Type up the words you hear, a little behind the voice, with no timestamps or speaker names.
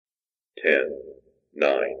10,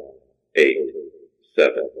 9, 8,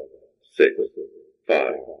 7, 6,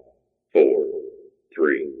 5, 4,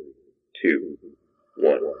 3, 2,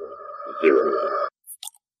 1, 0.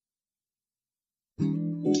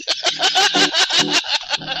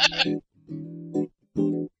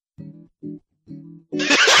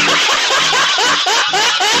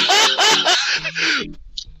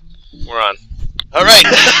 We're on. All right.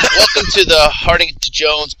 Welcome to the Harding to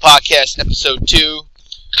Jones podcast, episode 2.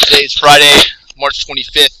 Today is Friday, March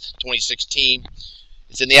 25th, 2016.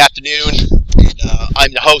 It's in the afternoon. And,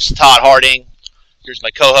 I'm the host, Todd Harding. Here's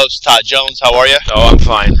my co-host, Todd Jones. How are you? Oh, I'm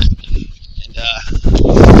fine. And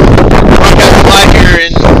broadcasting live here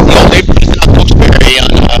in the old neighborhood of South Wilkes-Barre on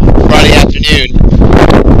Friday afternoon.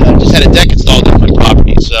 Just had a deck installed in my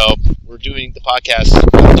property, so we're doing the podcast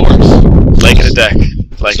outdoors. Lake in the deck.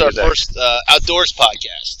 It's our first outdoors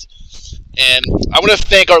podcast. And I want to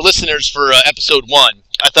thank our listeners for episode 1.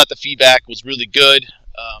 I thought the feedback was really good.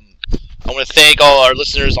 I want to thank all our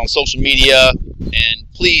listeners on social media. And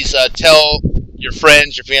please tell your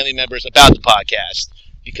friends, your family members about the podcast,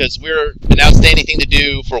 because we're an outstanding thing to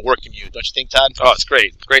do for a work commute. Don't you think, Todd? Oh, it's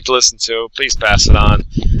great. Great to listen to. Please pass it on.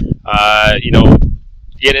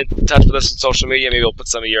 Get in touch with us on social media. Maybe we'll put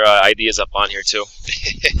some of your ideas up on here, too.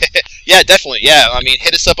 Yeah, definitely. Yeah, I mean,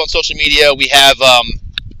 hit us up on social media. We have a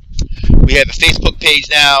Facebook page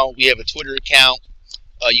now. We have a Twitter account.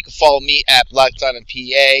 You can follow me at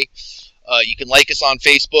BlackDiamondPA. You can like us on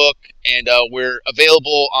Facebook, and we're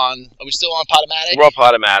available on. Are we still on Podomatic? We're on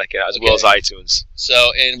Podomatic, as well as iTunes.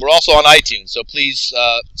 So, and we're also on iTunes. So please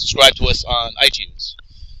subscribe to us on iTunes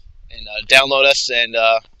and download us, and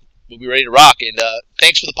we'll be ready to rock. And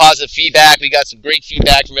thanks for the positive feedback. We got some great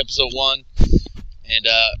feedback from episode 1, and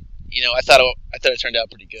I thought it turned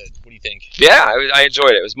out pretty good. What do you think? Yeah, I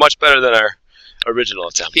enjoyed it. It was much better than our original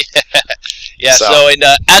attempt. Yeah. So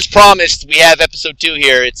as promised, we have episode 2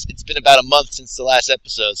 here. It's been about a month since the last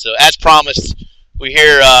episode. So as promised, we're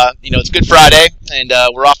here. It's Good Friday, and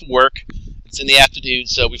we're off of work. It's in the afternoon,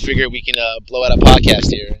 so we figure we can blow out a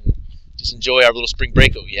podcast here and just enjoy our little spring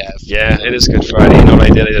break that we have. Yeah, it is Good Friday. You know what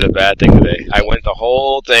I did? I did a bad thing today. I went the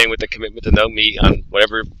whole thing with the commitment to no meat on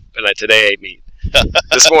whatever, and today I ate meat.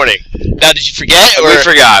 This morning. Now, did you forget? Or? We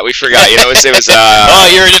forgot. It was. Oh,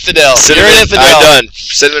 you're an infidel. You're an infidel. I'm done.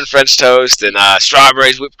 Cinnamon French toast and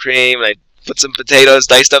strawberries, whipped cream. And I put some potatoes,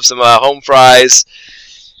 diced up some home fries,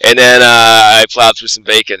 and then I plowed through some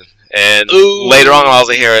bacon. And later on, all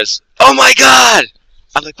I hear is, "Oh my God!"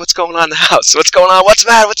 I'm like, "What's going on in the house? What's going on? What's the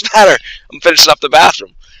matter? What's the matter?" I'm finishing up the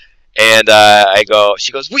bathroom. And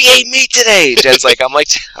she goes, "We ate meat today." Jen's like, I'm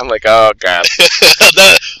like, oh God.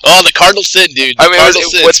 the cardinal sin, dude.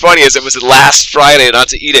 What's funny is it was last Friday not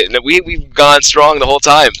to eat it, and we've gone strong the whole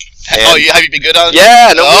time. And have you been good on it?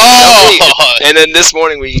 Yeah, no meat. And then this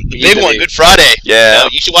morning we big one, Good Friday. Yeah.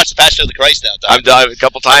 You should watch the Passion of the Christ now, Tom. I'm done a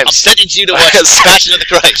couple times. I'm sending you to watch the Passion of the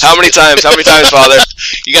Christ. How many times, Father?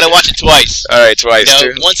 You got to watch it twice. All right, twice.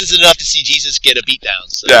 Once is enough to see Jesus get a beatdown.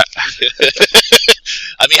 So. Yeah.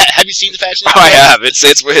 I mean, have you seen the Passion? I have. It's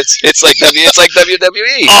like WWE.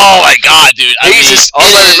 Oh my God, dude! All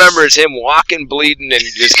I remember is him walking, bleeding, and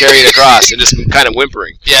just carrying a cross and just kind of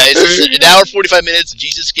whimpering. Yeah, it's just an hour 45 minutes of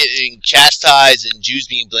Jesus getting chastised and Jews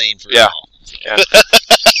being blamed for it all. Yeah.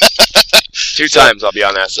 2 times I'll be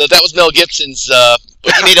on that. So that was Mel Gibson's.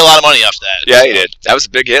 But he made a lot of money off that. Yeah, he did. That was a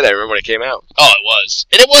big hit. I remember when it came out. Oh, it was,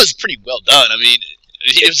 and it was pretty well done. I mean.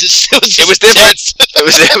 It was different. It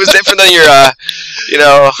was different than your, Yeah,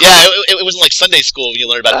 it wasn't like Sunday school when you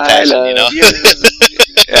learn about the Passion,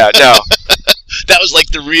 Yeah, no. That was like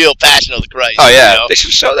the real Passion of the Christ. Oh yeah, they should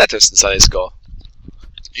show that to us in Sunday school.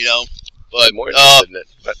 But more interested in it.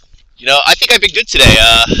 But I think I've been good today.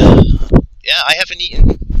 I haven't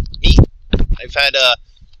eaten meat. I've had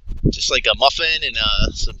just like a muffin and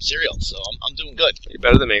some cereal, so I'm doing good. You're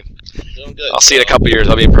better than me. I'm doing good. I'll see you in a couple years.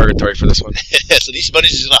 I'll be in purgatory for this one. So these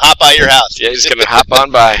bunnies are just gonna hop by your house. Yeah, he's gonna hop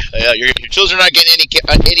on by. Yeah, your children aren't getting any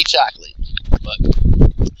chocolate. But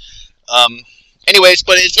anyways,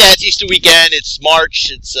 but it's Easter weekend. It's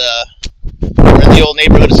March. It's we're in the old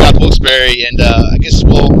neighborhood of South Wilkes-Barre, and I guess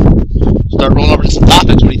we'll start rolling over to some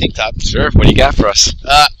topics. What do you think, Todd? Sure. What do you got for us?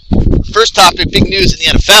 First topic, big news in the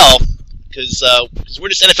NFL. Because we're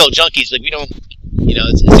just NFL junkies, like we don't,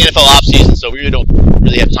 it's the NFL off season, so we really don't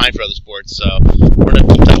have time for other sports. So we're going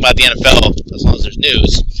to keep talking about the NFL as long as there's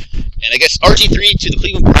news. And I guess RG3 to the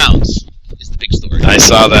Cleveland Browns is the big story. I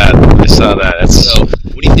saw that. So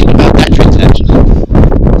what do you think about that transaction?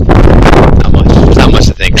 Not much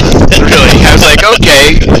to think. Really, I was like, like,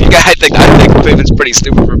 okay, I think Pittman's pretty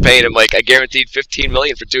stupid for paying him like a guaranteed $15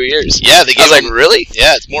 million for 2 years. Yeah, they gave I was like, really?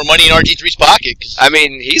 Yeah, it's more money in RG3's pocket. I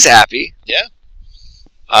mean, he's happy. Yeah.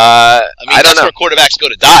 I mean, I don't know. That's where quarterbacks go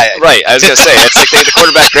to die. Right, I was gonna say it's like the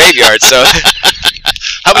quarterback graveyard. So,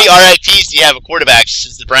 how many RIPs do you have of quarterbacks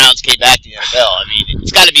since the Browns came back to the NFL? I mean,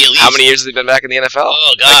 it's got to be at least. How many years has he been back in the NFL?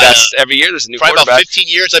 Oh God, like that's every year there's a new probably quarterback. About 15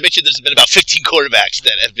 years. I bet you there's been about 15 quarterbacks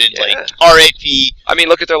that have been like RIP. I mean,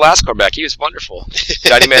 look at their last quarterback. He was wonderful,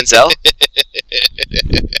 Johnny Manziel.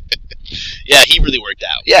 Yeah, he really worked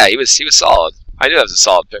out. Yeah, he was solid. I knew that was a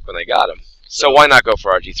solid pick when they got him. So why not go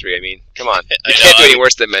for RG3? I mean, come on. You can't do any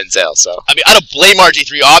worse than Manziel, so. I mean, I don't blame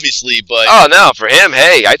RG3, obviously, but... Oh, no, for him,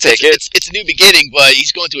 hey, I take it. It's a new beginning, but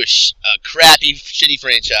he's going to a crappy, shitty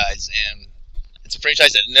franchise, and it's a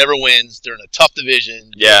franchise that never wins. They're in a tough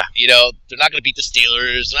division. Yeah. You know, they're not going to beat the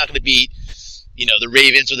Steelers. They're not going to beat, you know, the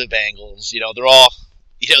Ravens or the Bengals. You know, they're all...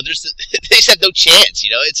 You know, they just have no chance, you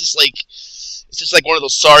know? It's just like one of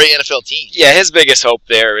those sorry NFL teams. Yeah, his biggest hope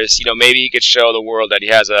there is, you know, maybe he could show the world that he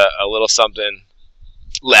has a little something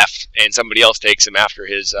left, and somebody else takes him after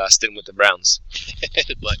his stint with the Browns.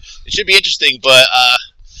 But it should be interesting. But I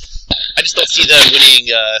just don't see them winning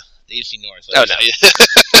the AFC North. Oh no,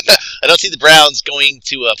 I don't see the Browns going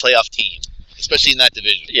to a playoff team, especially in that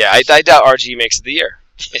division. Yeah, I doubt RG makes it the year.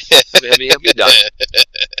 He'll be done.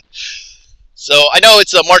 So I know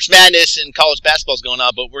it's March Madness and college basketball is going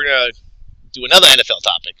on, but we're gonna do another NFL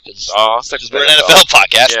topic because we're an NFL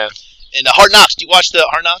podcast. Yeah. And Hard Knocks. Do you watch the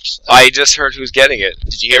Hard Knocks? I just heard who's getting it.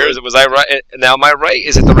 Did you hear it? Was I right? Now, am I right?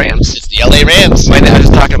 Is it the Rams? It's the LA Rams. I was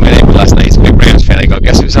just talking to my neighbor last night. He's a big Rams fan. I go,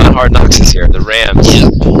 guess who's on Hard Knocks this year? The Rams.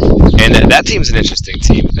 Yeah. And that team's an interesting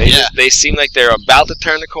team. They seem like they're about to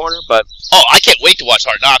turn the corner, but... Oh, I can't wait to watch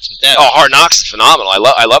Hard Knocks with them. Oh, Hard Knocks is phenomenal. I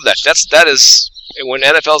love that. That is... When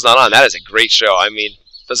NFL's not on, that is a great show. I mean,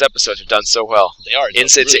 those episodes are done so well. They are.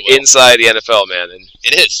 Inside the NFL, man. And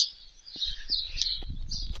it is.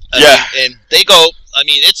 Yeah. And they go, I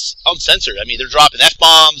mean, it's uncensored. I mean, they're dropping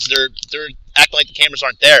F-bombs. They're acting like the cameras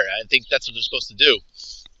aren't there. I think that's what they're supposed to do.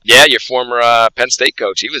 Yeah, your former Penn State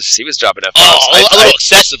coach, he was dropping F-bombs. Oh, a little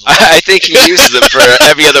excessive. I think he uses them for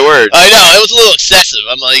every other word. I know. It was a little excessive.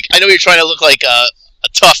 I'm like, I know you're trying to look like a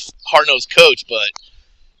tough, hard-nosed coach, but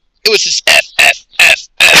it was just F.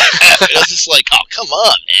 It was just like, oh, come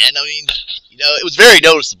on, man. I mean, you know, it was very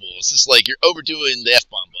noticeable. It's just like you're overdoing the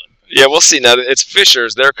F-bomb button. Yeah, we'll see. Now, it's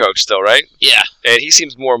Fisher's their coach still, right? Yeah. And he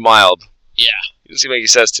seems more mild. Yeah. He doesn't seem like he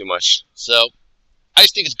says too much. So, I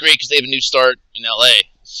just think it's great because they have a new start in L.A.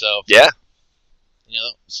 So, yeah. You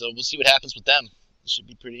know, so we'll see what happens with them. It should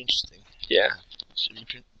be pretty interesting. Yeah. It should be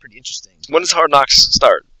pretty interesting. When does Hard Knocks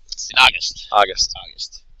start? In August. August.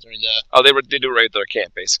 During the... they do right at their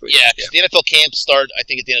camp, basically. Yeah, the NFL camps start, I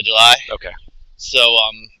think, at the end of July. Okay. So,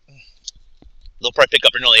 they'll probably pick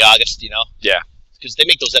up in early August, you know? Yeah. Because they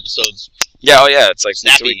make those episodes... Yeah, oh yeah, it's like...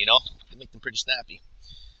 snappy, you know? They make them pretty snappy.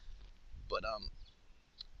 But, I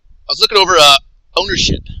was looking over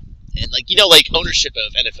ownership. And, like, you know, like, ownership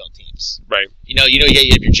of NFL teams. Right. You know, you have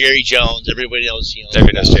your Jerry Jones. Everybody knows, you know...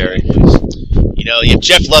 Everybody knows Jerry. You know, you have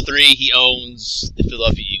Jeff Luthery. He owns the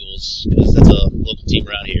Philadelphia Eagles, because that's a local team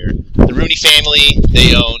around here. The Rooney family,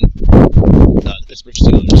 they own the Pittsburgh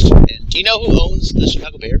Steelers. And do you know who owns the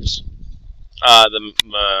Chicago Bears? The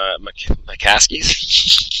McCaskies.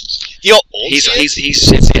 You know, old he's in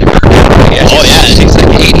her. Yeah, oh yeah, she's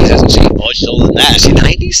like 80s, isn't she? Oh, she's older than that. Is she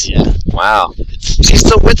 90s? Yeah. Wow. She's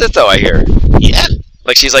still with it though, I hear. Yeah.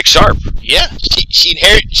 Like she's like sharp. Yeah. She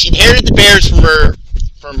inherited the Bears from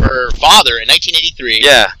her father in 1983.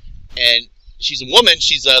 Yeah. And she's a woman.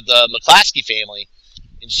 She's the McClaskey family,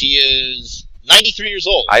 and she is 93 years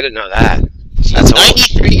old. I didn't know that. She's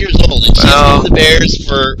 93 years old, and she's been with the Bears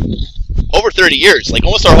for over 30 years, like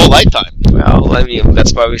almost our whole lifetime. Well, I mean,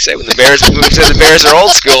 that's why we say when the Bears are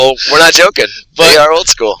old school, we're not joking. But they are old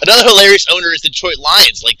school. Another hilarious owner is the Detroit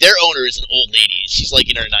Lions. Like, their owner is an old lady. She's like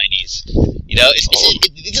in her 90s. You know, it's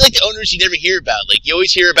like the owners you never hear about. Like, you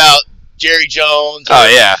always hear about Jerry Jones. Or,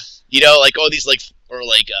 you know, like all these, like, or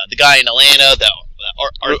like the guy in Atlanta,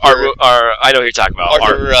 I know who you're talking about.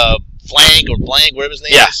 Arthur Flank or Blank, whatever his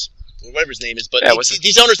name is. Whatever his name is, but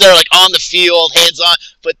these owners that are like on the field, hands on.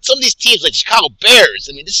 But some of these teams, like Chicago Bears,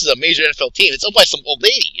 I mean, this is a major NFL team. It's owned by some old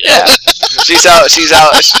lady. You know? Yeah,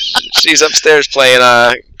 she's upstairs playing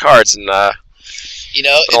cards and you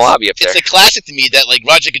know, the lobby up there. It's a classic to me that like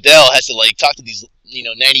Roger Goodell has to like talk to these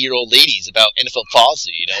 90-year-old ladies about NFL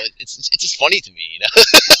policy. You know, it's just funny to me. You know,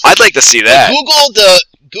 I'd like to see that.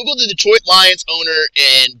 Google the Detroit Lions owner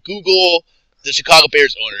and Google the Chicago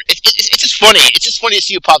Bears owner. It's just funny. It's just funny to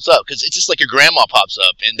see who pops up because it's just like your grandma pops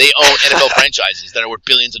up, and they own NFL franchises that are worth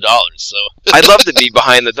billions of dollars. So I'd love to be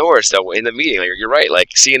behind the doors though in the meeting. Like, you're right. Like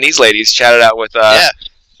seeing these ladies chat it out with the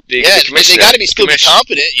commissioner. They got to be still be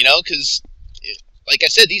competent, you know, because like I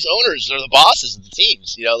said, these owners are the bosses of the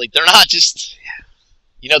teams. You know, like they're not just,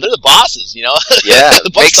 you know, they're the bosses. You know, Yeah,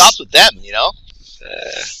 the buck stops with them. You know.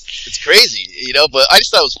 It's crazy, you know, but I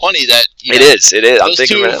just thought it was funny that it is. I'm those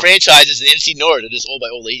thinking two franchises in the NFC North are just owned by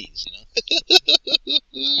old ladies, you know.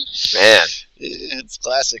 Man, it's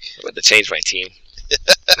classic. I'm about to change my team.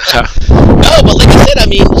 No, but like I said, I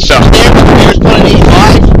mean, she was there for the Bears won in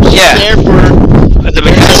 '85. She was there for the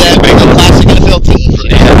Bears that make a classic NFL team.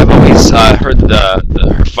 Yeah, I've always heard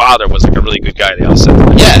her father was like a really good guy. They all said.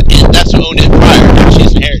 Yeah, and that's who owned it prior.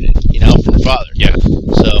 She's inherited, you know, from her father. Yeah.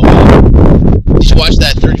 So, did you watch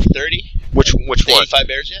that 30 for 30? Which one? 85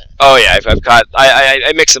 Bears, yeah. Oh yeah, I've caught.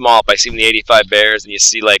 I mix them all up. I see the 85 Bears, and you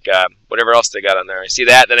see like whatever else they got on there. I see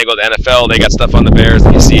that. Then I go to the NFL. They got stuff on the Bears,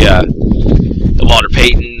 and you see the Walter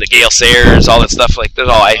Payton, the Gale Sayers, all that stuff. Like there's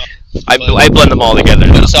all I blend them all together.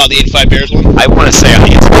 You saw the 85 Bears one? I want to say I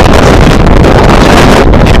think it's.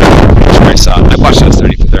 I saw it. I watched those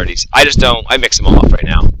 30 for 30s. I just don't. I mix them all up right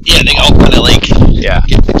now. Yeah, they all kind of like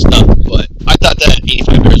get mixed up. But I thought that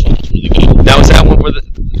 85 Bears one was really good. Now was that one where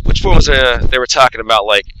which one was they were talking about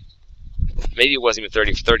like maybe it wasn't even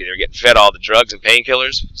 30 for 30. They were getting fed all the drugs and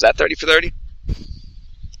painkillers. Was that 30 for 30?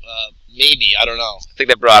 Maybe, I don't know. I think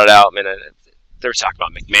they brought it out. Man, they were talking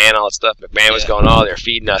about McMahon, all that stuff. McMahon was going on. They were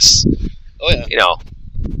feeding us. Oh yeah. You know,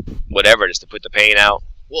 whatever, just to put the pain out.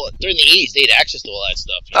 Well, during the '80s, they had access to all that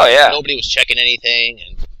stuff. You know? Oh yeah. Nobody was checking anything,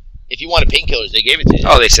 and if you wanted painkillers, they gave it to you.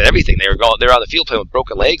 Oh, they said everything. They were on the field playing with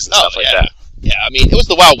broken legs and stuff like that. Yeah, I mean, it was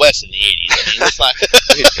the Wild West in the '80s. I mean, it's not.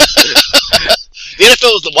 The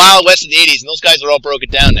NFL was the Wild West in the '80s, and those guys are all broken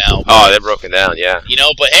down now. Oh, they're broken down, yeah. You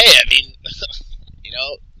know, but hey, I mean, you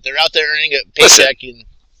know, they're out there earning a paycheck. And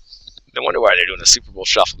no wonder why they're doing the Super Bowl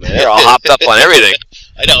shuffle, man. They're all hopped up on everything.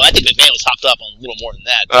 I know. I think McMahon was hopped up on a little more than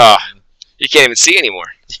that. Oh, you can't even see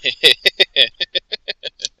anymore.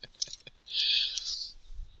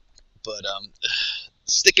 But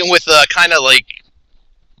sticking with kind of like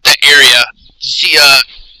that area, did you see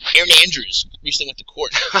Erin Andrews recently went to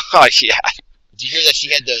court? Oh yeah. Did you hear that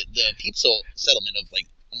she had the peep settlement of like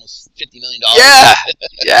almost $50 million? Yeah,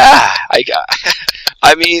 yeah.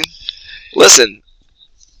 I mean, listen,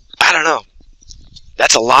 I don't know.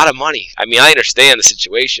 That's a lot of money. I mean, I understand the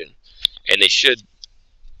situation, and they should,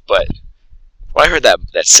 but when I heard that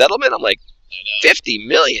settlement, I'm like, $50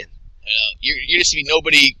 million. I know. You're going to see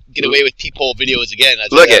nobody get away with peephole videos again.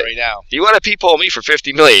 Look at right now. You want to peephole me for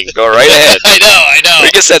 $50 million? Go right ahead. I know. We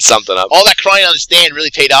can set something up. All that crying on the stand really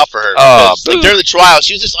paid off for her. Oh, like, during the trial,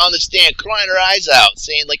 she was just on the stand crying her eyes out,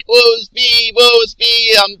 saying like, "Woe's me, woe's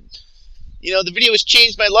me." You know, the video has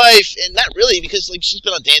changed my life, and not really because like she's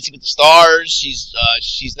been on Dancing with the Stars. She's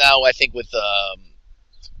now I think with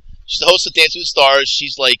she's the host of Dancing with the Stars.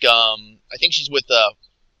 She's like I think she's with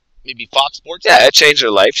maybe Fox Sports. Yeah, it changed her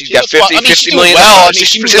life. She's got $50 million. Well, I mean,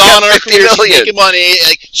 she moved on her career. She's million. making money.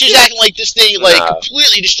 Like she's acting like this thing like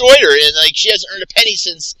completely destroyed her, and like she hasn't earned a penny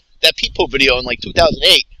since that Peephole video in like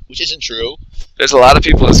 2008, which isn't true. There's a lot of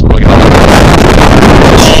people that's really they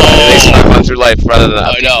run through life rather than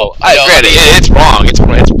I know. Granted, it's wrong. It's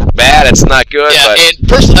bad. It's not good. Yeah, but and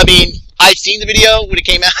personally, I mean, I've seen the video when it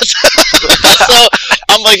came out, so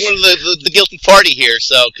I'm like one of the guilty party here.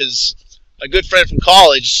 So, because a good friend from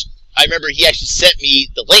college, I remember he actually sent me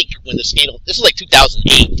the link when the scandal. This was like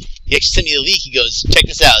 2008. He actually sent me the link. He goes, "Check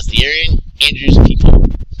this out. It's the Erin Andrews People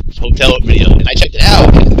Hotel video," and I checked it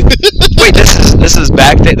out. Wait, this is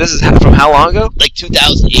back. This is from how long ago? Like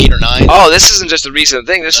 2008 or 9. Oh, this isn't just a recent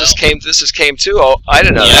thing. This just came too. Oh, I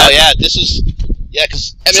didn't know that. Yeah. This is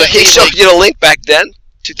because so he showed you the link back then.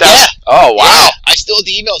 2000. Yeah. Oh wow. Yeah, I still have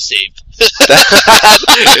the email saved.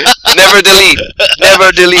 Never delete.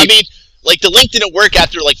 Never delete. I mean, like the link didn't work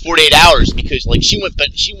after like 48 hours because like she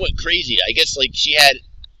went crazy. I guess like she had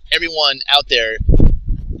everyone out there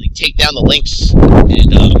like take down the links,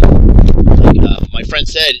 and my friend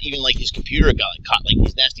said even like his computer got like, caught like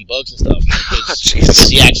these nasty bugs and stuff because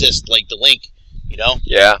he accessed like the link, you know?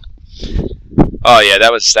 Yeah. Oh yeah,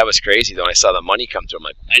 that was crazy though. I saw the money come through. I'm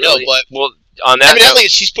like, really? I know, but well, on that evidently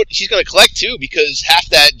she's going to collect too because half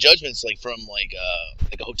that judgment's like from like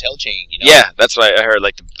a hotel chain, you know? Yeah, that's what I heard.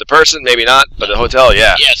 Like the person, maybe not, but the hotel,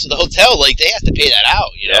 yeah. Yeah, so the hotel, like they have to pay that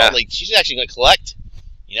out, you know? Yeah. Like she's actually going to collect,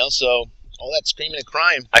 you know? So all that screaming and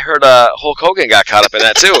crying. I heard Hulk Hogan got caught up in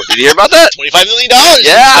that too. Did you hear about that? $25 million.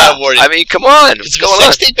 Yeah. I mean, come on. What's going on?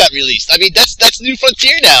 The sex tape got released. I mean, that's the new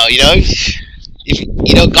frontier now, you know?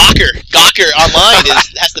 Gawker online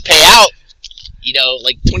has to pay out,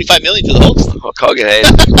 like $25 million to the Hulkster. Hulk Hogan had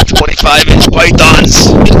 25-inch pythons.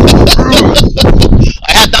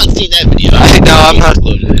 I have not seen that video. I'm not.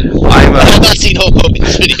 I have not seen Hulk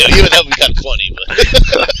Hogan's video. Even that would be kind of funny, but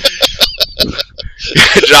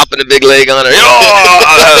dropping a big leg on her,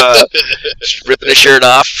 ripping the shirt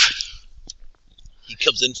off. He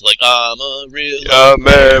comes into like, I'm a real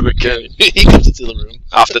American. He comes into the room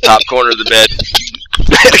off the top corner of the bed.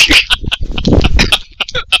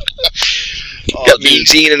 Got Mean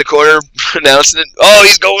Gene in the corner announcing it. Oh,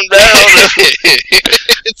 he's going down.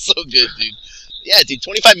 It's so good, dude. Yeah, dude,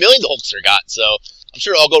 $25 million the Hulkster got, so I'm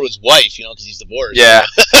sure it'll all go to his wife, because he's divorced. Yeah.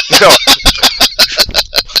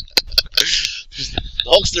 The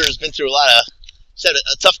Hulkster has been through he's had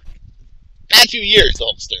a tough, bad few years, the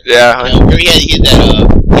Hulkster. Yeah. He had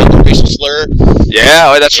that racial slur.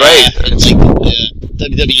 Yeah, that's right. And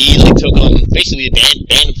WWE took him, basically banned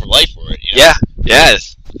him for life for it. Yeah,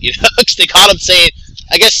 yes. Because they caught him saying,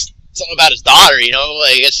 I guess, something about his daughter,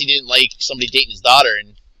 I guess he didn't like somebody dating his daughter,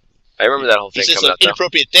 and I remember that whole thing he said coming some out,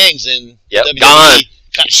 inappropriate things, and WWE gone.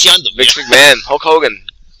 kind of shunned him. Vince McMahon, Hulk Hogan.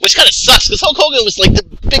 Which kind of sucks, because Hulk Hogan was like the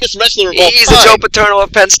biggest wrestler of all time. He's the Joe Paterno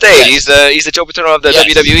of Penn State. Yes. He's the Joe Paterno of the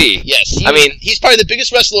WWE. Yes, he's probably the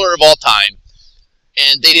biggest wrestler of all time,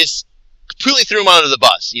 and they just completely threw him under the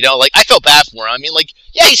bus. I felt bad for him.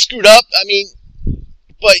 He screwed up.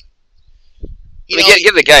 But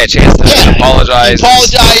give the guy a chance to apologize.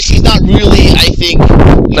 He's not really, I think.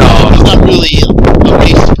 No, he's not really a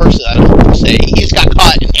racist person. I don't say he just got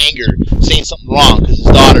caught in anger saying something wrong because his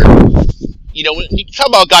daughter. When you talk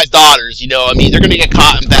about guys' daughters, they're going to get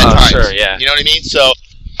caught in bad times. Sure, yeah. You know what I mean? So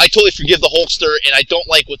I totally forgive the Hulkster, and I don't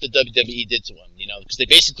like what the WWE did to him. Because they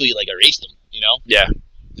basically erased him. Yeah.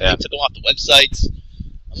 They took him off the websites.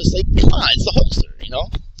 I'm just like, come on, it's the Hulkster.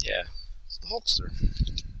 Yeah. It's the Hulkster.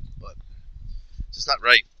 But it's just not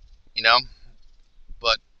right.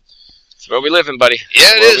 But it's where we living, buddy.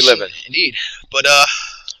 Yeah, it is. Where we living. Indeed. But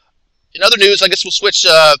in other news, I guess we'll switch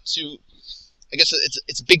to. I guess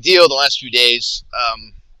it's a big deal the last few days.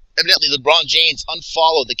 Evidently, LeBron James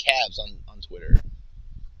unfollowed the Cavs on Twitter.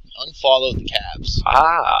 He unfollowed the Cavs.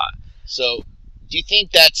 So, do you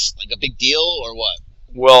think that's a big deal or what?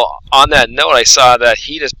 Well, on that note, I saw that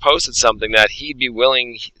he just posted something that he'd be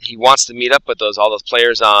willing. He wants to meet up with all those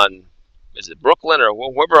players on. Is it Brooklyn or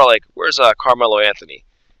wherever? Where's Carmelo Anthony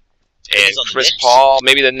and Chris Paul?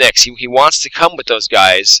 Maybe the Knicks. He wants to come with those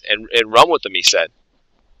guys and run with them. He said.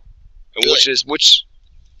 Which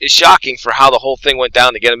is shocking for how the whole thing went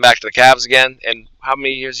down to get him back to the Cavs again. And how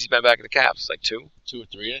many years he's been back in the Cavs? 2? 2 or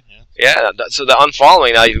 3, yeah. Yeah, so the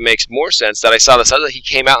unfollowing now even makes more sense. That I saw this other. He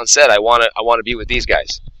came out and said, "I want to be with these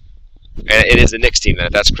guys." And it is the Knicks team.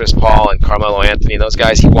 If that's Chris Paul and Carmelo Anthony and those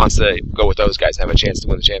guys, he wants to go with those guys and have a chance to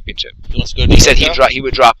win the championship. He wants to go. He said he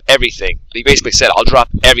would drop everything. He basically said, "I'll drop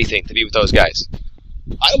everything to be with those guys."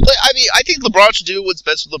 I think LeBron should do what's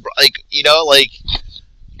best for LeBron.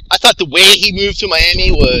 I thought the way he moved to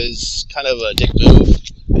Miami was kind of a dick move,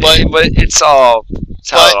 but it's how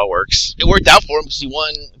it all works. It worked out for him because he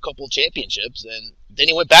won a couple of championships, and then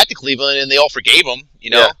he went back to Cleveland, and they all forgave him.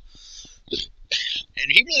 Yeah. And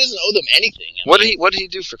he really doesn't owe them anything. What did he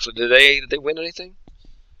do for? Did they win anything?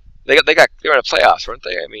 They were in the playoffs, weren't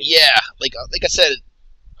they? Yeah, like I said,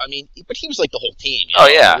 but he was the whole team. Oh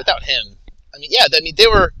yeah. Without him, they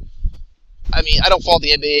were. I don't follow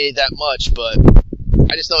the NBA that much, but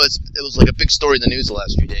I just know it was a big story in the news the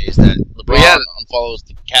last few days that LeBron unfollows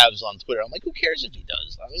the Cavs on Twitter. I'm like, who cares if he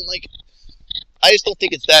does? I just don't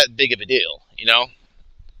think it's that big of a deal,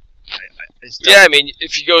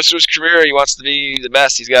 if he goes through his career, he wants to be the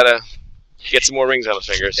best. He's got to get some more rings on his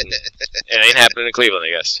fingers. And it ain't happening in Cleveland, I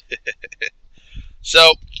guess.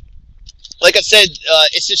 So, like I said,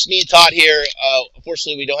 it's just me and Todd here.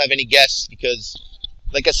 Unfortunately, we don't have any guests because,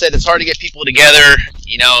 like I said, it's hard to get people together.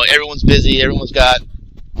 Everyone's busy. Everyone's got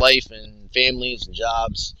life and families and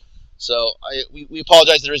jobs. So we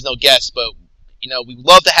apologize there is no guests, but, we'd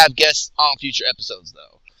love to have guests on future episodes,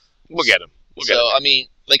 though. We'll get them.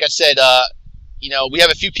 Like I said, we have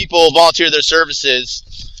a few people volunteer their services,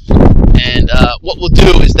 and what we'll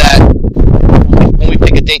do is that when we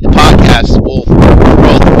pick a date to podcast, we'll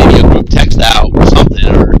throw maybe a group text out or something,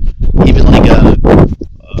 or even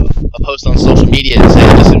a post on social media and say,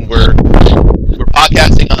 listen, we're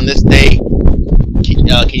podcasting on this day.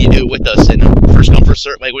 Can you do it with us? And first come, first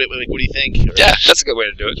serve. What do you think? Yeah, that's a good way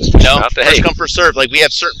to do it. First come, first serve. We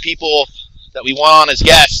have certain people that we want on as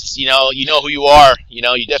guests. You know who you are. You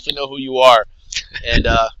definitely know who you are. And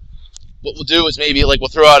what we'll do is maybe we'll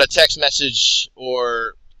throw out a text message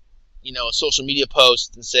or a social media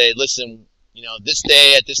post and say, listen, you know, this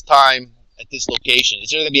day at this time at this location.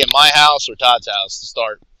 It's either gonna be at my house or Todd's house to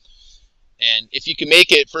start. And if you can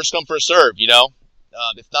make it, first come, first serve. You know,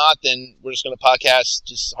 if not, then we're just gonna podcast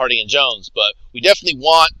just Harding and Jones. But we definitely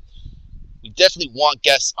want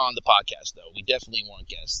guests on the podcast, though. We definitely want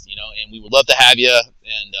guests, you know, and we would love to have you.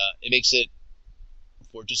 And it makes it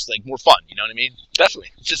for just like more fun. You know what I mean? Definitely.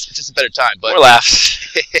 It's just a better time. But more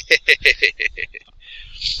laughs.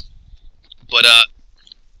 But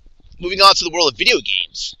moving on to the world of video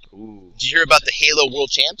games. Ooh. Did you hear about the Halo World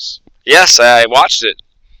Champs? Yes, I watched it.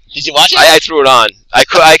 Did you watch it? I threw it on. I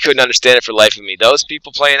couldn't understand it for the life of me. Those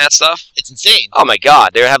people playing that stuff. It's insane. Oh my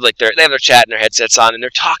god, they have their chat and their headsets on, and they're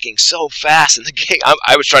talking so fast in the game.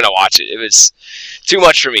 I was trying to watch it. It was too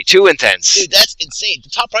much for me, too intense. Dude, that's insane. The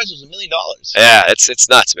top prize was $1 million. Yeah, it's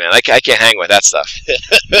nuts, man. I can't hang with that stuff.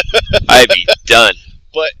 I'd be done.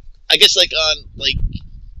 But I guess like on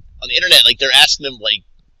the internet, like they're asking them like,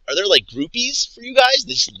 are there like groupies for you guys?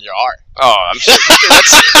 There are. Oh, I'm sure.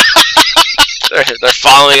 They're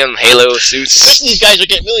following in Halo suits. Especially these guys are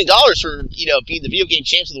getting $1 million for, you know, being the video game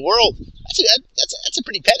champs of the world. That's a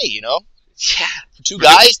pretty penny, you know. Yeah. For two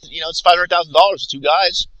guys, you know, it's $500,000 for two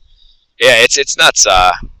guys. Yeah, it's nuts.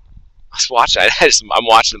 I was watching. I'm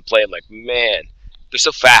watching them play. I'm like, man, they're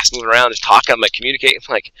so fast, moving around, just talking. I'm like communicating.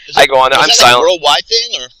 Like, I go on there. I'm silent. Like a worldwide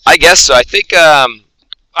thing, or? I guess so. I think I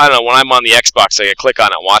don't know. When I'm on the Xbox, I can click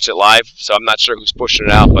on it and watch it live. So I'm not sure who's pushing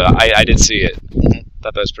it out, but I did see it. Mm-hmm.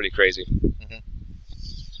 Thought that was pretty crazy. Mm-hmm.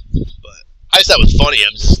 But I just thought it was funny.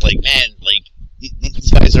 I'm just like, man, like these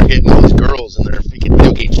guys are getting all these girls and they're freaking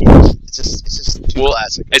video game stars. It's just too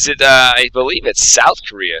classic. Is it? I believe it's South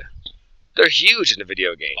Korea. They're huge into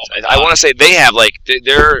video games. Oh I want to say they have like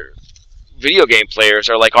their video game players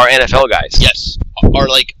are like our NFL guys. Yes, are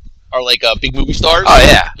like big movie stars. Oh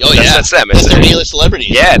yeah, that's them. That's their A-list celebrities.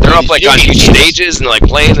 Yeah, they're up like on huge stages and like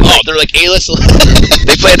playing. And, they're like A-list.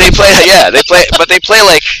 They play. Yeah, but they play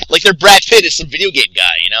like their Brad Pitt is some video game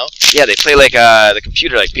guy, you know? Yeah, they play like the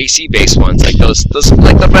computer, like PC based ones, like those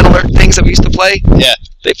like the red alert things that we used to play. Yeah,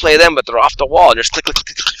 they play them, but they're off the wall and just click.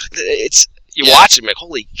 It's you watch them like,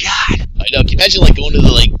 holy god. I know. Can you imagine like going to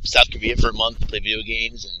the South Korea for a month to play video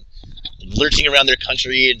games and lurching around their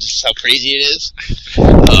country and just how crazy it is?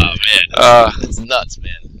 Oh man, it's nuts,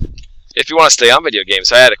 man. If you want to stay on video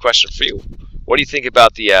games, I had a question for you. What do you think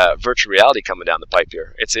about the virtual reality coming down the pipe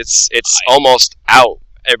here? It's almost out.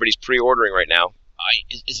 Everybody's pre-ordering right now.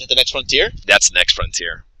 Is it the next frontier? That's the next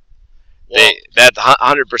frontier. Well, that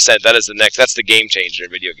 100%. That is the next. That's the game changer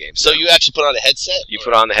in video games. So you actually put on a headset? You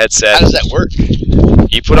put on the headset. How does that work?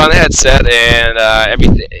 You put on the headset, and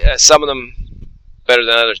everything. Some of them better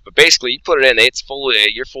than others, but basically you put it in.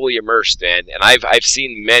 You're fully immersed, and I've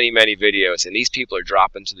seen many videos, and these people are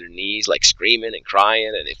dropping to their knees, like screaming and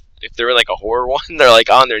crying, and if they're in like a horror one, they're like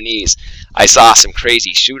on their knees. I saw some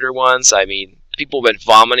crazy shooter ones. I mean, people have been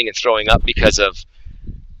vomiting and throwing up because of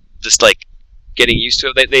just like getting used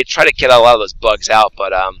to it. They try to get a lot of those bugs out,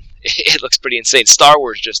 but it looks pretty insane. Star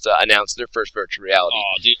Wars just announced their first virtual reality.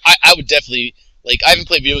 Oh, dude, I would definitely I haven't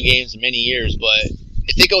played video games in many years, but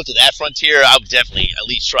if they go to that frontier, I would definitely at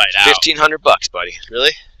least try it out. $1,500, buddy.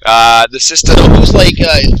 Really? The system. So it was like,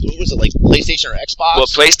 what was it, like PlayStation or Xbox? Well,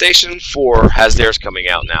 PlayStation 4 has theirs coming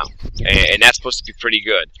out now, and that's supposed to be pretty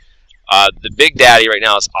good. The big daddy right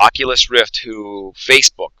now is Oculus Rift, who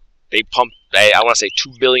Facebook, they pumped, I want to say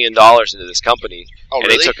 $2 billion into this company, and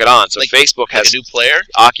really? They took it on. So like, Facebook has a new player?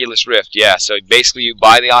 Oculus Rift, yeah. So basically you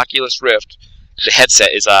buy the Oculus Rift, the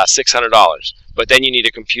headset is $600. But then you need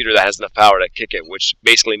a computer that has enough power to kick it, which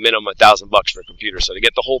basically minimum $1,000 for a computer. So to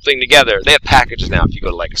get the whole thing together, they have packages now. If you go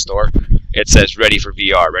to like a store, it says ready for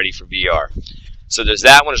VR, ready for VR. So there's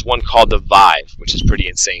that one. There's one called the Vive, which is pretty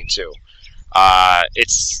insane too.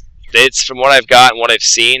 It's from what I've got and what I've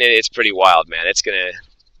seen, it's pretty wild, man.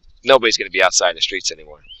 Nobody's gonna be outside in the streets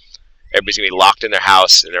anymore. Everybody's gonna be locked in their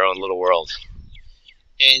house in their own little world.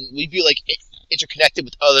 And we'd be like interconnected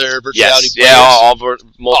with other virtual reality players. Yeah, all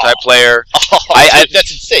multiplayer.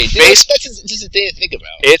 That's insane. That's just a thing to think about.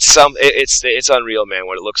 It's unreal, man.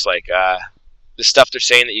 What it looks like. The stuff they're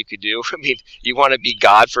saying that you could do. I mean, you want to be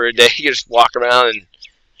God for a day. You just walk around and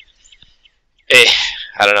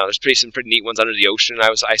I don't know. There's some pretty neat ones under the ocean.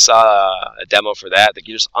 I saw a demo for that. Like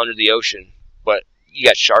you're just under the ocean, but you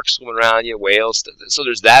got sharks swimming around you, whales. So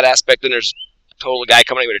there's that aspect. Then there's a total guy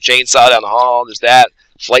coming in with a chainsaw down the hall. There's that.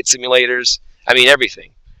 Flight simulators. I mean,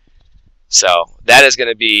 everything. So that is going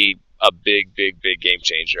to be a big game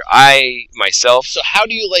changer. I myself. So how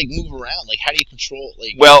do you like move around? Like how do you control?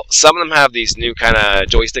 Like well, some of them have these new kind of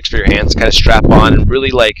joysticks for your hands, kind of strap on, and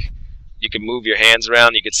really like you can move your hands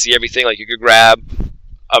around. You can see everything. Like you could grab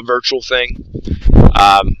a virtual thing.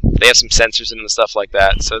 They have some sensors in them and stuff like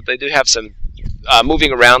that. So they do have some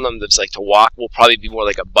moving around them. That's like to walk will probably be more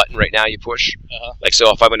like a button right now you push. Like so,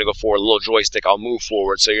 if I'm going to go forward, a little joystick, I'll move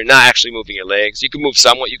forward. So you're not actually moving your legs. You can move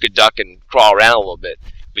somewhat. You could duck and crawl around a little bit,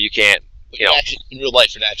 but you can't. You know, in real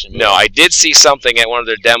life, you're not actually moving. No, I did see something at one of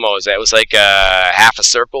their demos that was like a half a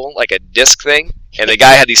circle, like a disc thing, and the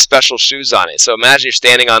guy had these special shoes on it. So imagine you're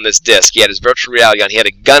standing on this disc. He had his virtual reality on. He had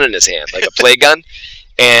a gun in his hand, like a play gun,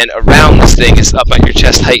 and around this thing is up at your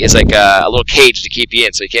chest height is like a little cage to keep you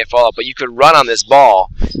in, so you can't fall out. But you could run on this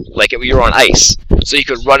ball like you were on ice, so you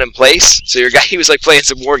could run in place. So your guy, he was like playing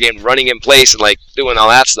some war game, running in place and like doing all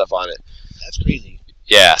that stuff on it. That's crazy.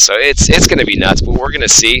 Yeah, so it's going to be nuts, but we're going to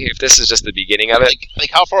see if this is just the beginning of it.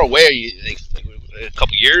 Like how far away are you? Like a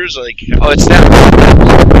couple years? Oh, it's now.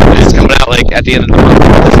 It's coming out like at the end of the month.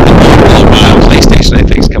 PlayStation, I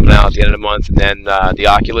think, is coming out at the end of the month, and then the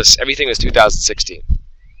Oculus. Everything was 2016.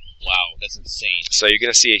 Wow, that's insane. So you're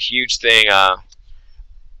going to see a huge thing. All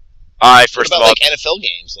right, first what of about all, like NFL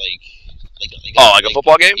games, like a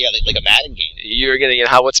football game. Yeah, like a Madden game. You're going to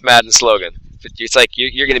get what's Madden's slogan? It's like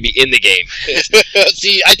you're going to be in the game.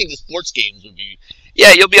 See, I think the sports games would be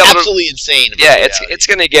you'll be able absolutely insane. Yeah, it's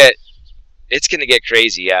going to get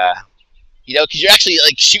crazy. You know, because you're actually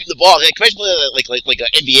like shooting the ball. Like, imagine playing like an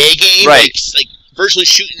NBA game, right? Like virtually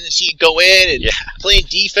shooting and see it go in and playing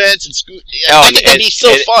defense and screw. I think that'd be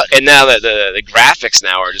so fun. And now that the graphics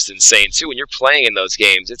now are just insane too. When you're playing in those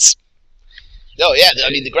games, it's I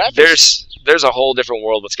mean the graphics. There's a whole different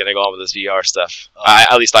world what's going to go on with this VR stuff.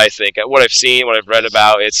 At least I think. What I've seen, what I've read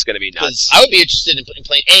about, it's going to be nuts. I would be interested in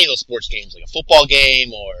playing any of those sports games, like a football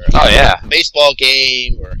game or a baseball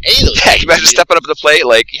game or any of those games. Can you imagine stepping up to the plate,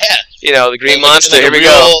 like, the Green Monster, like here we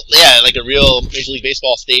go. Yeah, like a real Major League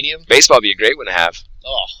Baseball stadium. Baseball would be a great one to have.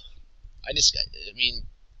 Oh, I mean,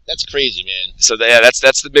 that's crazy, man. So,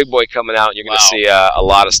 that's the big boy coming out, and you're going to see a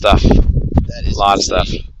lot of stuff. That is a lot of stuff.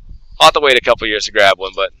 I'll have to wait a couple years to grab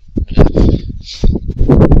one, but...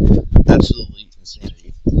 Absolutely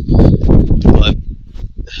insanity. But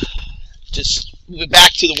just moving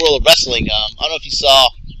back to the world of wrestling, I don't know if you saw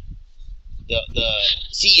the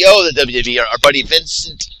CEO of the WWE, our buddy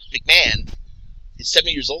Vincent McMahon, is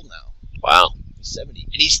 70 years old now. Wow. He's 70,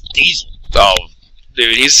 and he's Diesel. Oh,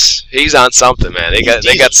 dude, he's on something, man. They got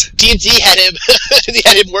TNT had him. They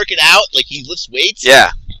had him working out, like he lifts weights.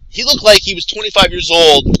 Yeah. He looked like he was 25 years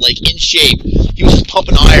old, like in shape. He was just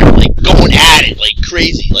pumping iron, like going at it, like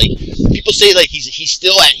crazy. Like people say, like he's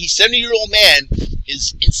 70-year-old man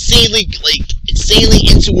is insanely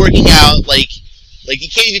into working out. Like he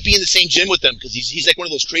can't even be in the same gym with them because he's like one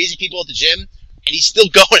of those crazy people at the gym, and he's still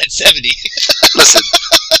going at 70. Listen,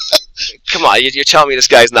 come on, you're telling me this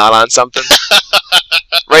guy's not on something?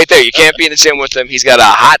 Right there, you can't be in the gym with him. He's got a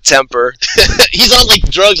hot temper. He's on like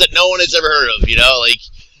drugs that no one has ever heard of. You know, like.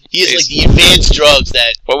 He is like the advanced drugs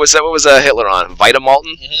that... What was that? What was Hitler on?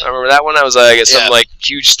 Vitamaltin? Mm-hmm. I remember that one? That was, I guess, some like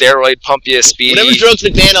huge steroid, pump you, speedy... Whatever drugs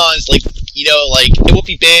been banned on is like, like, it won't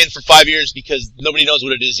be banned for 5 years because nobody knows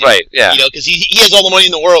what it is yet. Right, yeah. You know, because he has all the money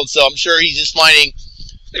in the world, so I'm sure he's just finding...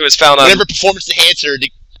 It was found whatever performance enhancer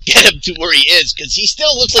to get him to where he is, because he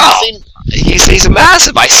still looks like the same... He's a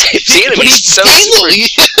massive. I've seen him. But he's so super...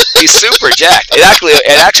 He's super jacked. It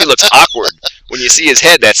actually looks awkward when you see his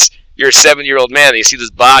head. You're a 7-year-old man and you see this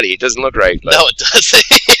body. It doesn't look right. But. No, it doesn't.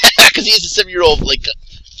 Because he has a 7-year-old like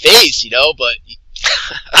face, but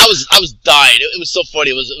I was dying. It was so funny.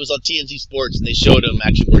 It was on TNT Sports and they showed him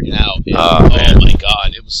actually working out. And, oh my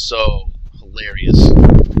god, it was so hilarious.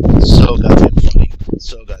 So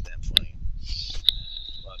goddamn funny.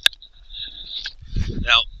 But,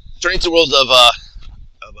 now, turning to the world of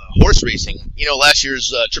horse racing, last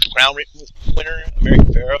year's Triple Crown winner,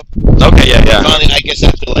 American Pharaoh. Okay, yeah. Finally, I guess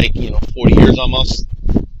after 40 years almost,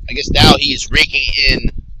 I guess now he is raking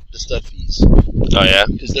in the stud fees. Oh yeah,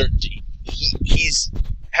 because he's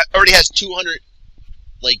already has 200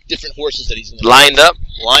 different horses that he's lined up.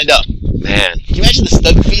 Man, can you imagine the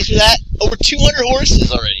stud fees for that? Over 200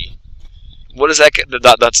 horses already. What is that?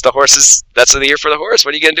 That's the horses. That's the year for the horse.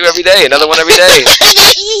 What are you gonna do every day? Another one every day.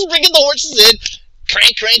 He's bringing the horses in.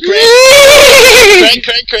 Crank. Crank.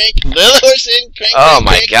 Another horse in. Crank. Oh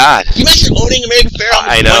my god! Can you imagine owning American Pharaoh?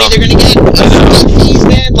 How much money they're gonna get? Fees,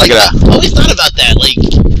 man. I always thought about that.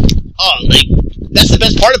 That's the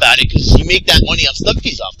best part about it because you make that money on stud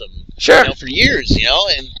fees off them. Sure. For years,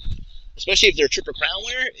 and especially if they're a Triple Crown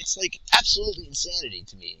winner, it's absolutely insanity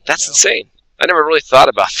to me. That's insane. I never really thought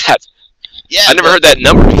about that. Yeah. I never heard that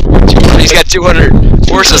number before. He's got 200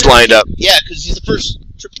 horses lined up. Yeah, because he's the first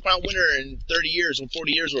Triple Crown winner in 30 years or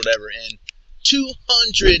 40 years or whatever, and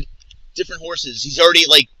 200 different horses. He's already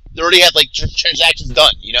they already have transactions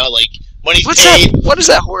done. Money's What's paid. that? What is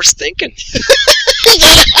that horse thinking?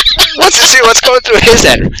 What's going through his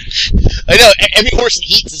head? I know. Every horse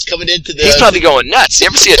he eats is coming into the... He's probably going nuts. You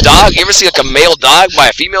ever see a dog? You ever see like a male dog by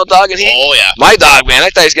a female dog in heat? Oh, yeah. My dog, man,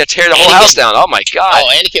 I thought he was going to tear the whole house down. Oh, my God.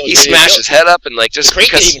 Oh, Anakin was He smashed his head up and like just... The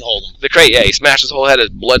crate because didn't even hold him. The crate, yeah. He smashed his whole head. His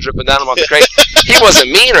blood dripping down him off the crate. He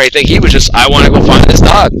wasn't mean or anything. He was just, I want to go find this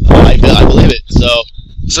dog. Oh, I believe it. So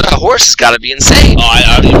that horse has got to be insane. Oh,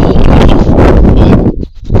 I don't even know.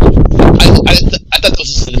 I thought that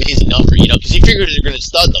was just an amazing number, you know, because you figured they're going to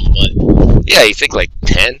stud them, but... Yeah, you think like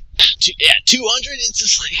 10? 200? It's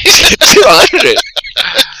just like... 200?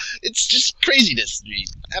 It's just craziness to me.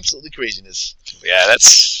 Absolutely craziness. Yeah,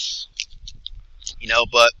 that's... You know,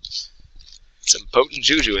 but... Some potent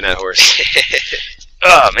juju in that horse.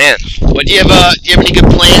 Oh, man. But do you have any good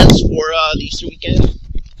plans for the Easter weekend?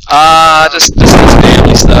 Just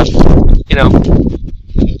family stuff. You know,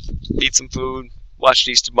 eat some food, watch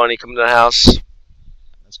the Easter Bunny come to the house.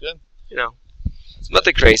 That's good. You know,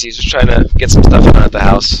 nothing crazy. Just trying to get some stuff done at the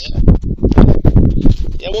house.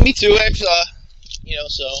 Yeah, well, me too. You know,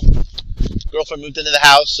 so girlfriend moved into the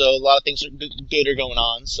house, so a lot of things good are going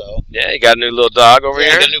on. So yeah, you got a new little dog over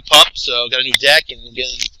here. Got a new pup, so got a new deck and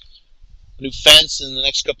getting a new fence in the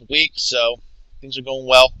next couple of weeks. So things are going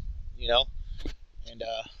well. You know, and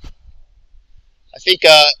I think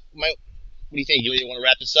what do you think? You want to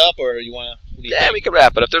wrap this up, or you want to? Yeah, we can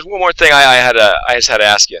wrap it up. There's one more thing I just had to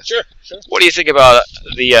ask you. Sure. What do you think about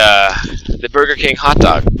the Burger King hot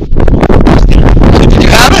dog? Did you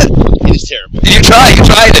have it? It is terrible. Did you try? You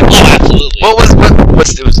tried it? Oh, absolutely.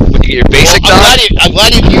 What's your basic dog? I'm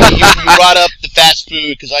glad you brought up the fast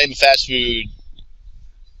food, because I am a fast food,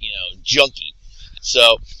 junkie.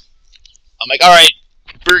 So I'm like, all right.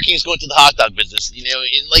 Burger King's going to the hot dog business, and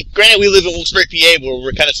granted we live in Wilkes-Barre, PA, where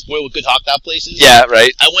we're kind of spoiled with good hot dog places. Yeah,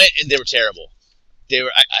 right. I went and they were terrible.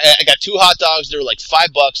 I got 2 hot dogs. They were like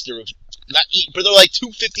 $5. They were not but they were like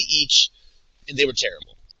 $2.50 each, and they were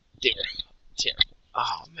terrible. They were terrible.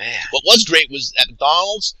 Oh man. What was great was at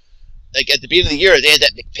McDonald's. Like at the beginning of the year, they had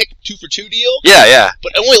that McPick 2 for $2 deal. Yeah.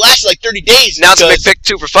 But it only lasted like 30 days. Now it's a McPick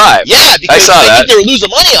 2 for $5. Yeah, because I think they were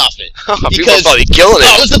losing money off it. People are probably killing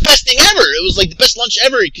it. Oh, it was the best thing ever. It was like the best lunch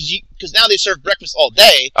ever because now they serve breakfast all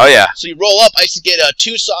day. Oh yeah. So you roll up. I used to get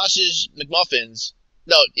 2 sausage McMuffins.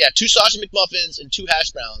 No, yeah, 2 sausage McMuffins and 2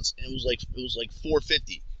 hash browns, and it was like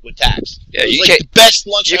 $4.50 with tax. Yeah, it was like the best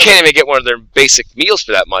lunch. You ever. can't even get one of their basic meals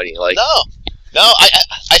for that money. Like no.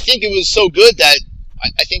 I think it was so good that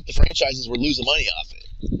I think the franchises were losing money off it.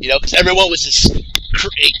 Because everyone was just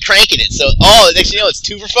cranking it. So, next thing you know, it's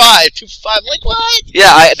 2 for $5, 2 for $5. I'm like, what?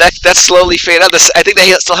 Yeah, that's slowly fading out. I think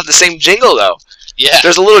they still have the same jingle though. Yeah.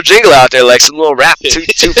 There's a little jingle out there, like some little rap,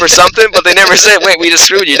 two for something, but they never said, wait, we just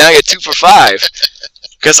screwed you. Now you get 2 for $5.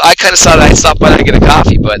 Because I kind of saw that I stopped by there to get a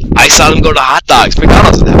coffee, but I saw them go to hot dogs.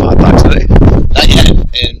 McDonald's doesn't have hot dogs today. Not yet,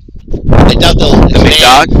 and I doubt they'll. The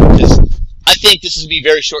McDog? I think this is going to be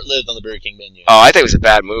very short-lived on the Burger King menu. Oh, I think it was a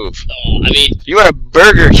bad move. Oh, I mean... You went to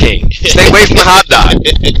Burger King. Stay away from the hot dog.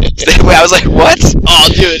 Stay away. I was like, what? Oh,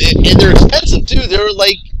 dude, and they're expensive, too. They were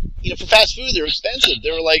like, for fast food, they're expensive.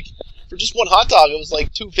 They were like, for just one hot dog, it was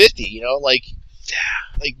like $2.50, Like,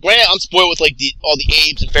 granted, I'm spoiled with, like, all the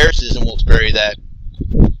Abe's and Ferris's in Wilkes-Barre that,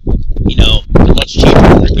 they're much cheaper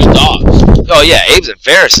and they're good dogs. Oh, yeah, Abe's and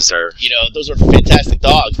Ferris's are... those are fantastic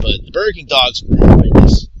dogs, but the Burger King dogs are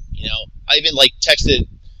horrendous. I even texted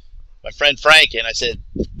my friend Frank and I said,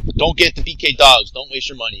 "Don't get the BK dogs. Don't waste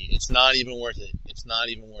your money. It's not even worth it. It's not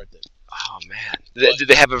even worth it." Oh man! Do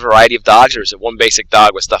they have a variety of dogs, or is it one basic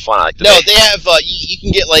dog with stuff on it? No, they have. You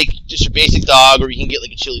can get just your basic dog, or you can get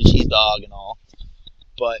a chili cheese dog and all.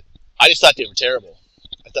 But I just thought they were terrible.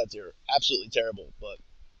 I thought they were absolutely terrible. But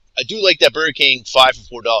I do like that Burger King 5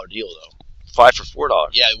 for $4 deal though. 5 for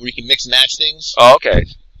 $4. Yeah, where you can mix and match things. Oh, okay.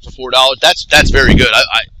 For $4, that's very good.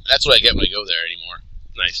 I that's what I get when I go there anymore.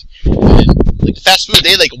 Nice. And, the fast food, they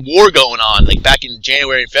had a war going on back in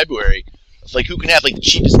January and February of who can have the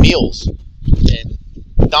cheapest meals, and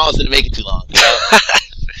McDonald's didn't make it too long.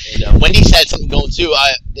 And Wendy's had something going too.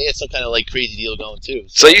 They had some kind of crazy deal going too.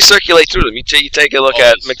 So you circulate through them. You take a look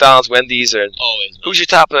at McDonald's, Wendy's, or always. Who's the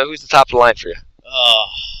top of the line for you?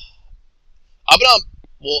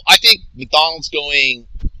 I think McDonald's going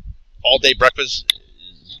all day breakfast.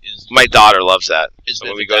 My daughter loves that.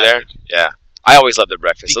 When we go there, yeah. I always love their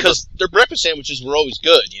breakfast. Because their breakfast sandwiches were always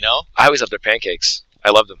good, I always love their pancakes.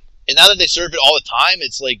 I love them. And now that they serve it all the time,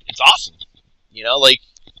 it's awesome.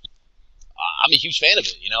 I'm a huge fan of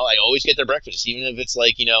it. I always get their breakfast, even if it's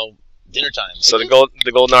dinner time. So the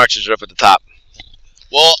golden arches are up at the top.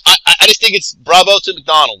 Well, I just think it's bravo to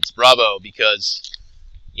McDonald's. Bravo, because,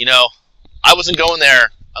 I wasn't going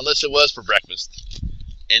there unless it was for breakfast.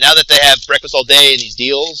 And now that they have breakfast all day and these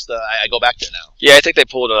deals, I go back there now. Yeah, I think they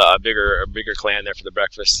pulled a bigger clan there for the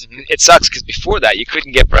breakfast. Mm-hmm. It sucks because before that you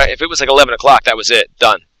couldn't get if it was like 11 o'clock, that was it,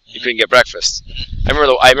 done. You couldn't get breakfast. I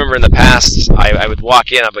remember in the past, I would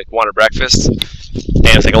walk in, I'd like want a breakfast, and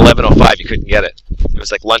it was like 11:05, you couldn't get it. It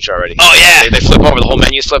was like lunch already. Oh yeah. They flip over, the whole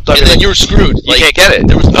menu's flipped over. And then you were screwed. You can't get it.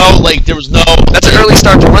 There was no. That's an early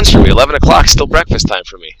start to lunch for me. 11 o'clock, still breakfast time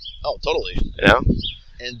for me. Oh, totally. You know.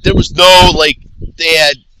 And there was no they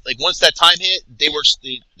had. Once that time hit,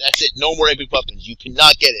 that's it. No more egg McMuffins. You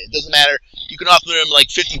cannot get it. It doesn't matter. You can offer them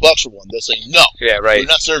 $50 for one. They'll say no. Yeah, right. We're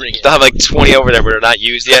not serving it. They'll have 20 over there, but they're not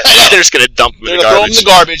used yet. They're just gonna dump them in the garbage. Throw them in the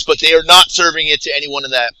garbage, but they are not serving it to anyone in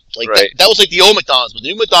that. Right. That was the old McDonald's, but the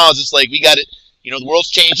new McDonald's is we got it. The world's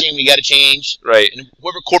changing. We got to change. Right. And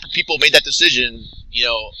whoever corporate people made that decision,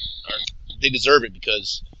 they deserve it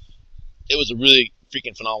because it was a really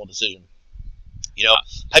freaking phenomenal decision.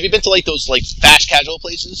 Have you been to those fast casual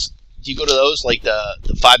places? Do you go to those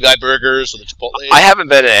the Five Guy burgers or the Chipotle? I haven't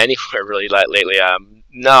been anywhere really lately.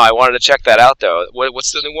 No, I wanted to check that out though.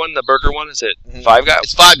 What's the new one? The burger one? Is it Five Guys?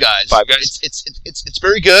 It's Five Guys. Five Guys. It's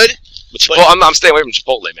very good. I'm staying away from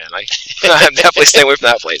Chipotle, man. I'm definitely staying away from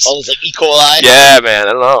that place. All those E. coli. Yeah, man.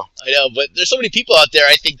 I don't know. I know, but there's so many people out there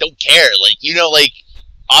I think don't care.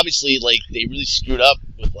 Obviously, they really screwed up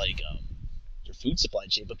with their food supply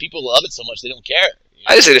chain, but people love it so much they don't care.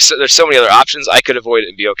 I just say there's so many other options. I could avoid it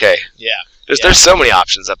and be okay. Yeah. There's so many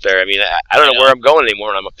options up there. I mean, I don't know where I'm going anymore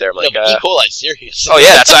when I'm up there. I'm like, E. coli, serious. Oh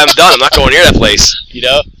yeah, that's why I'm done. I'm not going near that place.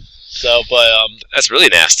 So, but that's really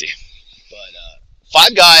nasty. But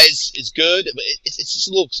Five Guys is good, but it's just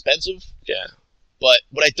a little expensive. Yeah. But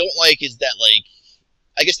what I don't like is that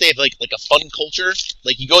I guess they have a fun culture.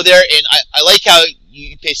 You go there and I like how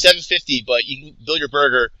you pay $7.50, but you can build your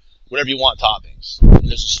burger whatever you want toppings. And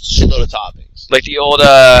there's a shitload of toppings. Like the old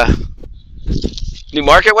New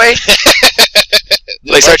Market way?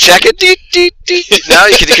 Start checking? Now,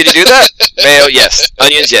 can you do that? Mayo, yes.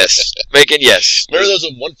 Onions, yes. Bacon, yes. Remember those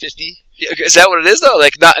at $1.50? Is that what it is though?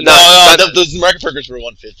 No, those market burgers were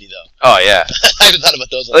 $1.50 though. Oh yeah. I haven't thought about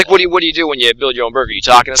those. What do you do when you build your own burger? You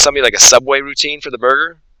talking to somebody like a Subway routine for the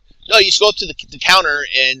burger? No, you just go up to the counter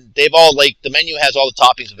and they've all the menu has all the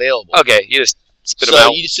toppings available. Okay, you just spit them out.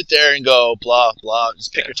 So you just sit there and go blah blah,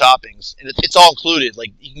 just pick your toppings, and it's all included.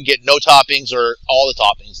 You can get no toppings or all the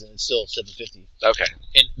toppings, and it's still $7.50. Okay.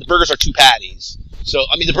 And the burgers are 2 patties. So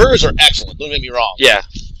I mean, the burgers are excellent. Don't get me wrong. Yeah.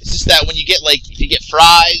 It's just that when you get if you get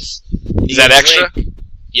fries, is that extra?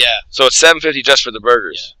 Yeah. So it's $7.50 just for the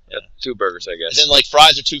burgers. Yeah. 2 burgers, I guess. And then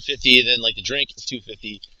fries are $2.50, and then the drink is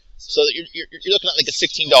 $2.50. So you're looking at a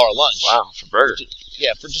 $16 lunch. Wow, for burgers.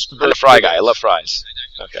 Yeah, for just. I'm a fry guy. I love fries.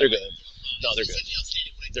 Okay. They're good. No, they're good.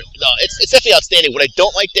 It's definitely outstanding. What I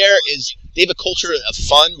don't like there is they have a culture of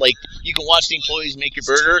fun. You can watch the employees make your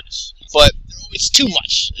burger, but it's too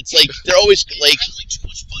much. It's they're always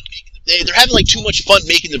they're having too much fun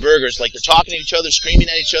making the burgers. They're talking to each other, screaming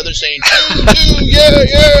at each other, saying yeah,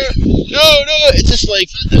 no. It's just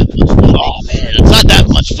oh man, it's not that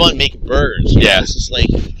much fun making burgers. Yeah. It's just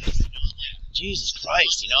Jesus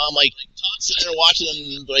Christ, I'm sitting there watching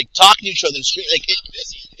them talking to each other and screaming.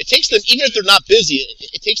 It takes them, even if they're not busy,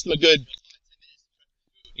 it takes them a good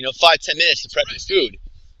 5-10 minutes to prep your food.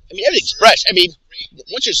 I mean, everything's fresh. I mean,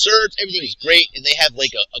 once you're served, everything is great, and they have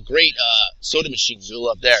a great soda machine you'll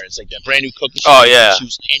love there. It's that brand new Coke machine. Oh yeah. You can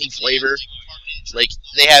choose any flavor.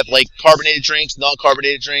 They have carbonated drinks,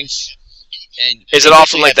 non-carbonated drinks. And is it all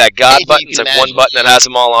from that God button? It's imagine. One button that has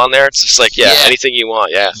them all on there. It's just anything you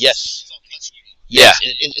want. Yeah. Yes. Yeah.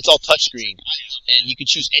 It's all touchscreen, and you can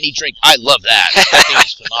choose any drink. I love that. That thing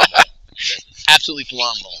is phenomenal. Absolutely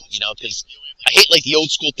phenomenal. Because I hate the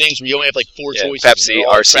old school things where you only have 4 choices. Pepsi,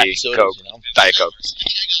 RC, sodas, Coke, Diet Coke.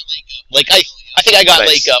 I think I got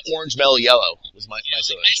orange mellow yellow was my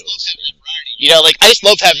soda choice. I just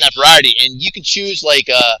love having that variety, and you can choose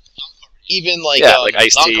even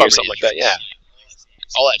iced tea or something like that. Yeah.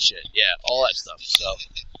 All that shit. Yeah, all that stuff. So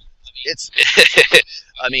it's.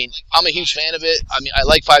 I mean, I'm a huge fan of it. I mean, I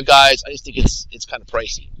like Five Guys. I just think it's kind of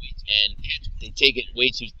pricey, and they take it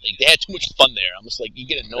way too. They had too much fun there. I'm just you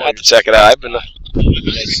get annoyed. I have to check it out. I've been. No,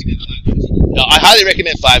 I highly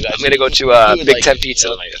recommend Five Guys. I'm gonna go to Big Ten Pizza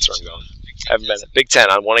tonight. That's where I'm going. I haven't been. Big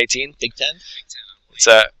Ten on 118. Big Ten. It's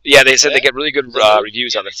they said they get really good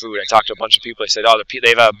reviews on their food. I talked to a bunch of people. They said, they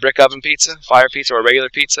have a brick oven pizza, fire pizza, or regular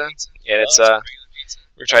pizza, and it's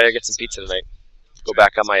we're trying to get some pizza tonight. Go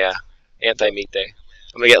back on my anti-meat day.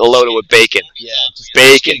 I'm gonna get loaded with bacon. Yeah, just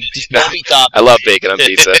bacon. Just don't be topped. I love bacon on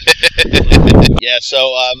pizza. Yeah,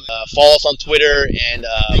 so follow us on Twitter, and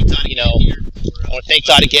want to thank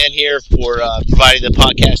Todd again here for providing the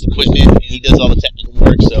podcast equipment, and he does all the technical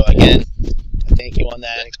work. So again, I thank you on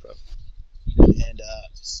that. Thanks, bro. And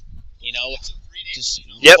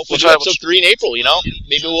Yep, hopefully we'll try episode 3 in April.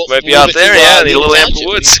 Maybe we'll might be move out it there. to, Yeah, need a little Township.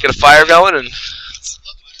 Amber Woods. Get a fire going, and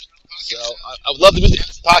So I would love to move the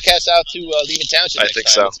podcast out to Lehman Township. I next think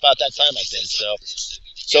time. so. It's about that time, I think.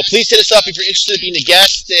 So please hit us up if you're interested in being a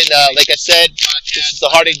guest. And like I said, this is the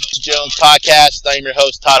Harding to Jones podcast. I'm your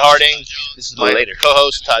host, Todd Harding. This is my Later.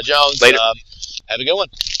 co-host, Todd Jones. Later. Have a good one.